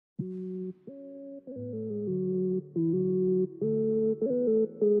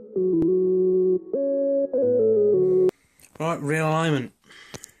Right, realignment.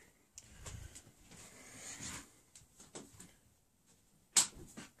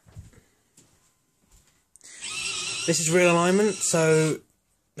 This is real alignment, so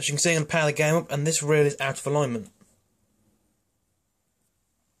as you can see, I'm going to power the game up, and this reel is out of alignment.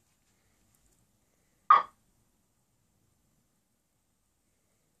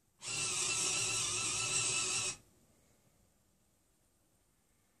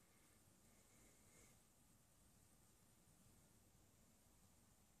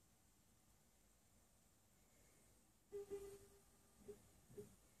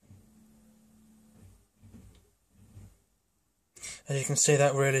 As you can see,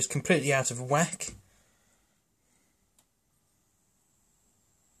 that reel is completely out of whack.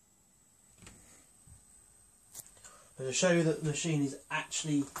 To show you that the machine is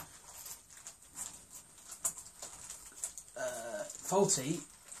actually faulty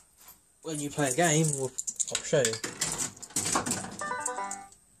when you play a game, I'll show you.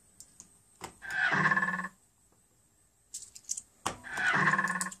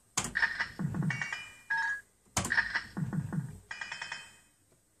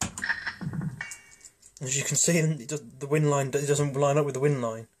 As you can see, the wind line doesn't line up with the wind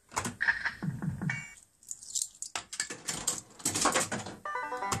line.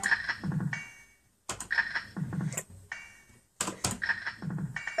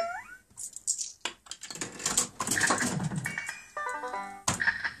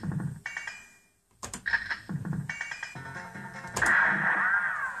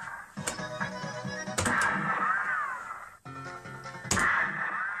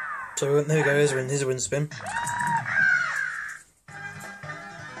 So there we go, here's a wind spin.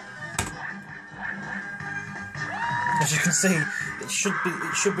 As you can see, it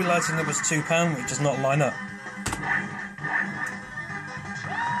should be lighting up as £2, which does not line up.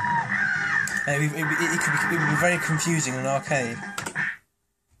 And it would be very confusing in an arcade.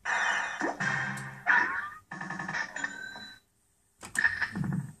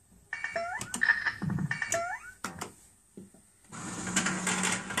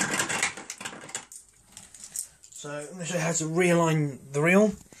 So I'm going to show you how to realign the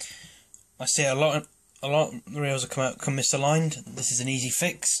reel. I see a lot of the reels have come misaligned. This is an easy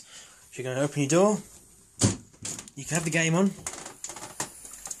fix. So you're going to open your door. You can have the game on,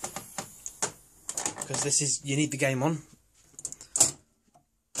 because you need the game on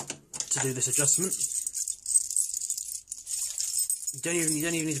to do this adjustment. You don't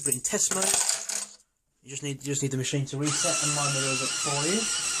even need to put it in test mode. You just need the machine to reset and line the reels up for you.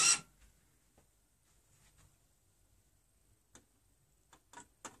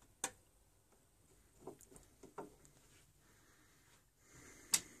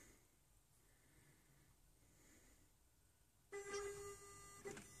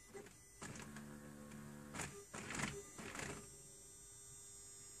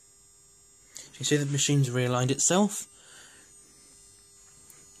 You see the machine's realigned itself.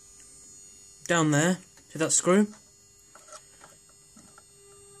 Down there, see that screw?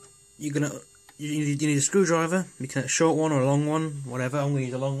 You need a screwdriver. You can have a short one or a long one, whatever. I'm going to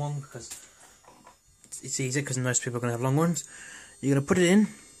use a long one because it's easier, because most people are going to have long ones. You're going to put it in.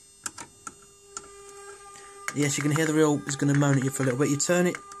 Yes, you can hear the reel is going to moan at you for a little bit. You turn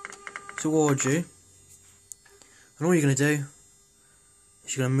it towards you, and all you're going to do,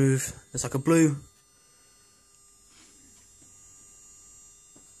 you're going to move. There's like a blue.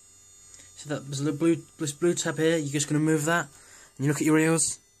 So there's a this blue tab here. You're just going to move that, and you look at your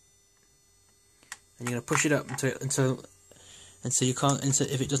reels, and you're going to push it up until you can't.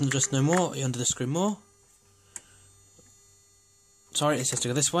 If it doesn't adjust no more, you're under the screw more. Sorry, it says to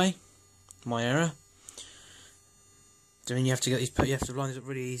go this way. My error. So then you have to line this up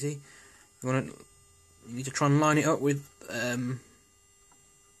really easy. You need to try and line it up with.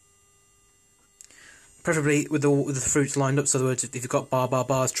 Preferably with the fruits lined up. So in other words, if you've got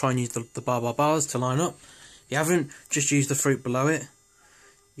bars, try and use the bars to line up. If you haven't, just use the fruit below it.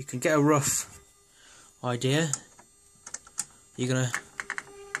 You can get a rough idea. You're going to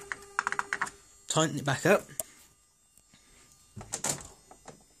tighten it back up.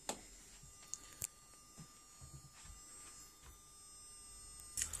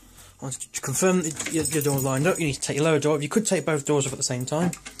 Once you confirm that your door lined up, you need to take your lower door off. You could take both doors off at the same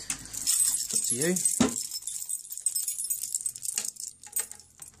time. It's up to you.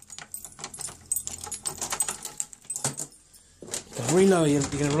 You're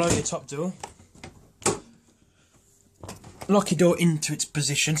going to lower your top door. Lock your door into its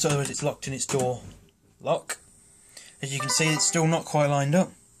position, so otherwise it's locked in its door lock. As you can see, it's still not quite lined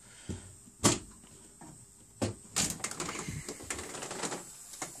up.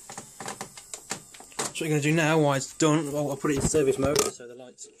 So what you're going to do now, while it's done, I'll put it in service mode so the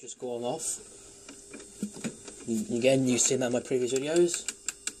lights just go on off. Again, you've seen that in my previous videos.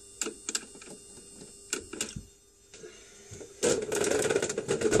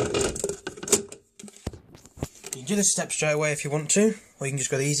 You can do this step straight away if you want to, or you can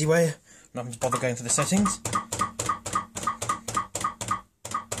just go the easy way, not having to bother going through the settings.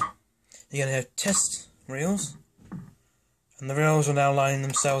 You're going to have test reels, and the reels are now lining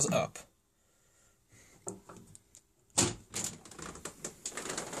themselves up.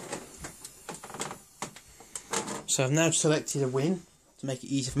 So I've now selected a wing to make it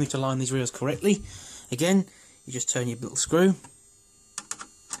easy for me to line these reels correctly. Again, you just turn your little screw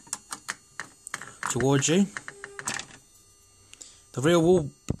towards you. The reel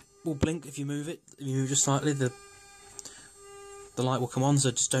will blink if you move it. If you move just slightly, the light will come on, so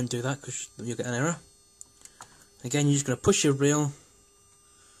just don't do that because you'll get an error. Again, you're just going to push your reel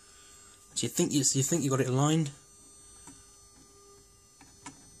so you think you got it aligned.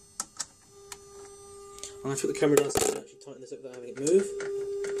 I'm going to put the camera down so I can actually tighten this up without having it move.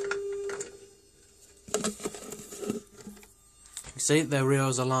 You can see their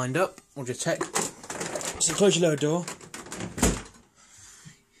reels are lined up. We'll just check. So close your lower door.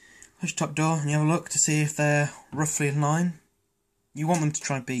 Push top door and you have a look to see if they're roughly in line. You want them to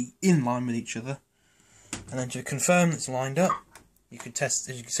try and be in line with each other. And then to confirm it's lined up, you can test,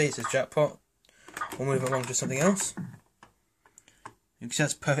 as you can see it says jackpot. We'll move it along to something else. You can see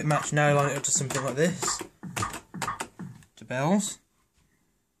that's a perfect match. Now line it up to something like this. To bells.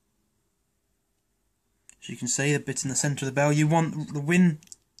 So you can see the bit in the centre of the bell. You want the win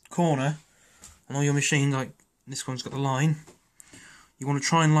corner on all your machines, like this one's got the line. You want to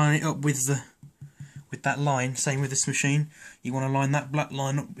try and line it up with that line. Same with this machine. You want to line that black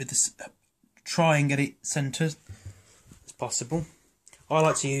line up with this. Try and get it centred as possible. I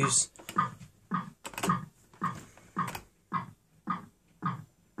like to use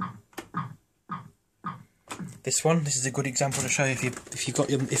this one. This is a good example to show you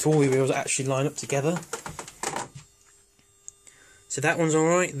if all your wheels actually line up together. So that one's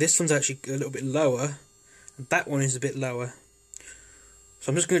alright. This one's actually a little bit lower. And that one is a bit lower.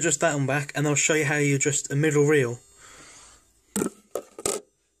 So I'm just going to adjust that one back, and I'll show you how you adjust a middle reel.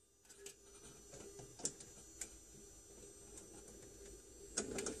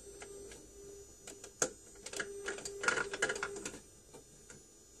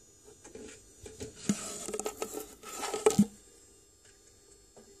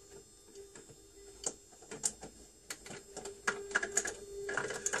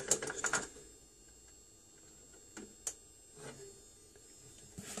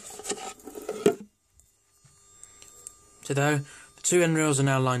 So the two end reels are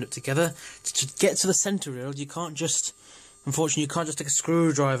now lined up together. To get to the centre reel, unfortunately you can't just take a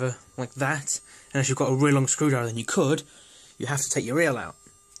screwdriver like that, unless you've got a really long screwdriver. Then you have to take your reel out.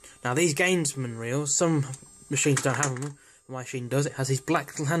 Now these Gainsman reels, some machines don't have them, my machine does. It has these black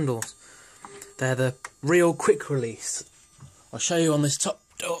little handles. They're the reel quick release. I'll show you on this top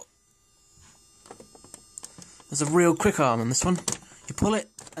door. There's a reel quick arm on this one. You pull it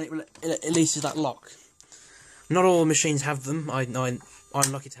and it releases that lock. Not all machines have them. I'm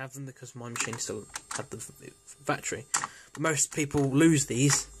lucky to have them because my machine still had the battery. But most people lose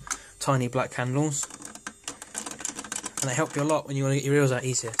these tiny black handles, and they help you a lot when you want to get your reels out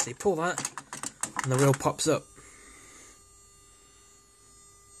easier. So you pull that, and the reel pops up.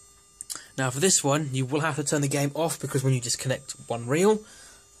 Now for this one, you will have to turn the game off because when you disconnect one reel,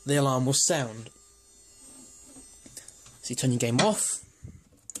 the alarm will sound. So you turn your game off,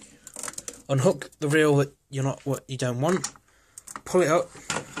 unhook the reel that what you don't want, pull it up.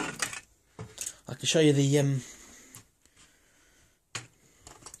 I can show you the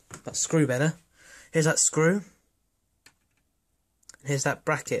that screw better. Here's that screw, and here's that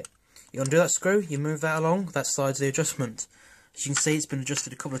bracket. You undo that screw, you move that along, that slides the adjustment. As you can see, it's been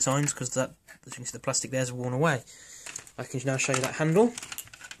adjusted a couple of times because as you can see, the plastic there's worn away. I can now show you that handle.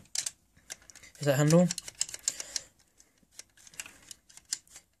 Here's that handle.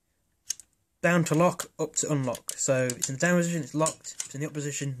 Down to lock, up to unlock. So if it's in the down position, it's locked. If it's in the up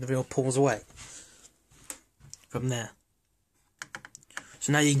position, the reel pulls away from there.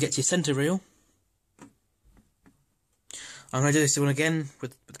 So now you can get to your centre reel. I'm going to do this one again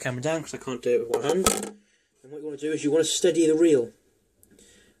with the camera down because I can't do it with one hand. And what you want to do is you want to steady the reel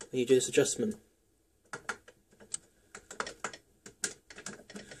when you do this adjustment.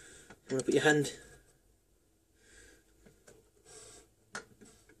 You want to put your hand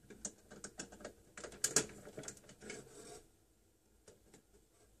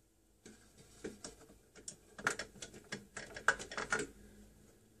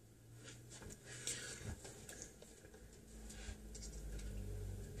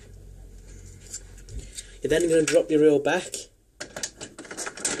You're then going to drop your reel back.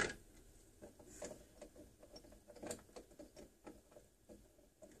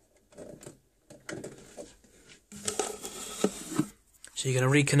 So you're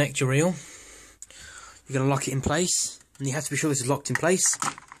going to reconnect your reel. You're going to lock it in place, and you have to be sure this is locked in place.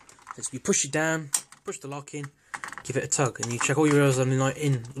 So you push it down, push the lock in, give it a tug, and you check all your reels are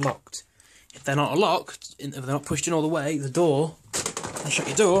locked. If they're not locked, if they're not pushed in all the way, the door, you shut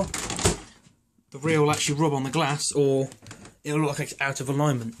your door, the reel will actually rub on the glass, or it'll look like it's out of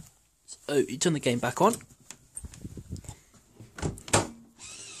alignment. So you turn the game back on.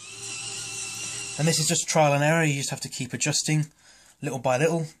 And this is just trial and error. You just have to keep adjusting little by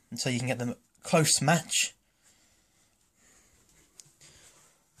little until you can get them a close match.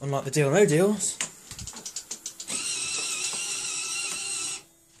 Unlike the Deal or No Deals,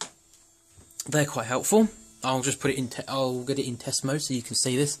 they're quite helpful. I'll just put it in. I'll get it in test mode so you can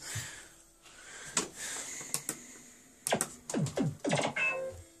see this.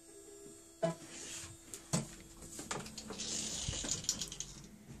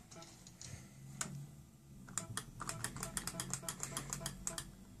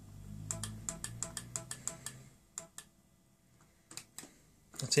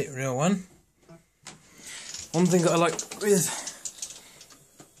 That's it, reel one. One thing that I like with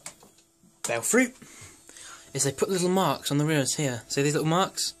Baofruit is they put little marks on the reels here. See these little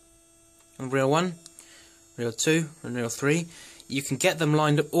marks? On reel 1, reel 2 and reel 3. You can get them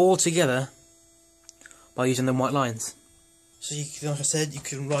lined up all together by using them white lines. So you can, like I said, you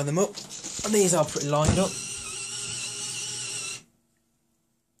can line them up, and these are pretty lined up. As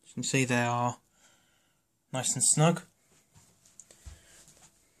you can see, they are nice and snug.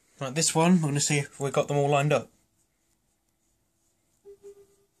 Right, this one, I'm going to see if we've got them all lined up.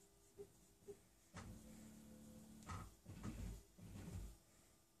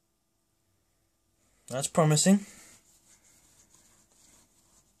 That's promising.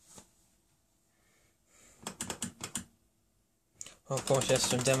 Oh, of course, yes,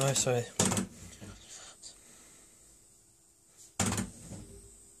 some demo, so...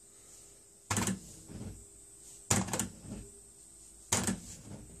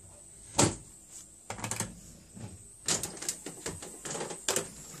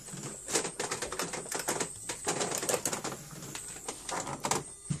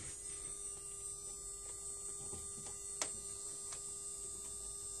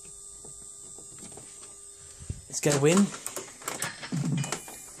 Let's get a win.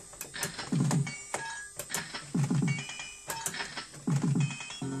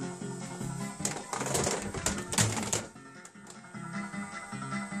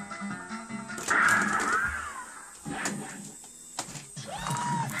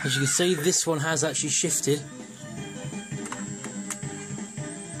 As you can see, this one has actually shifted.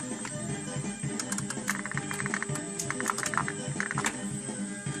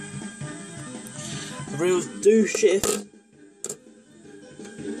 The reels do shift.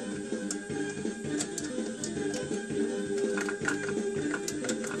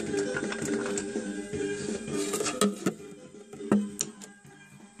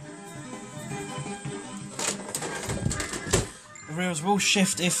 The reels will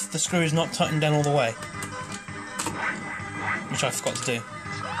shift if the screw is not tightened down all the way, which I forgot to do.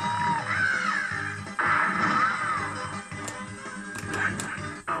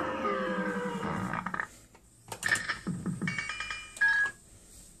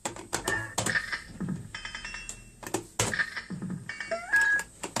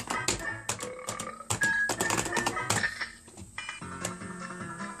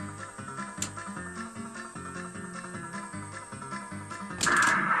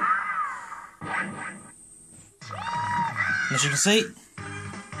 As you can see,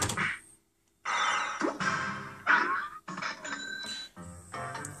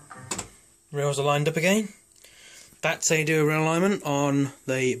 reels are lined up again. That's how you do a reel alignment on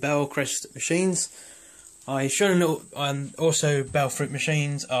the Bellcrest machines. I've shown a little, also Baofruit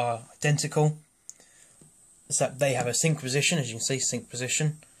machines are identical, except they have a sync position, as you can see, sync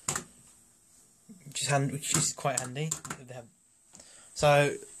position, which is quite handy.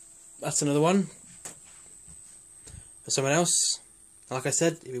 So that's another one for someone else. Like I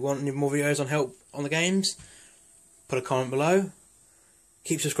said, if you want any more videos on help on the games, put a comment below.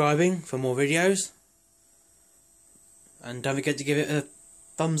 Keep subscribing for more videos, and don't forget to give it a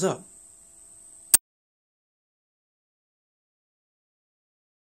thumbs up.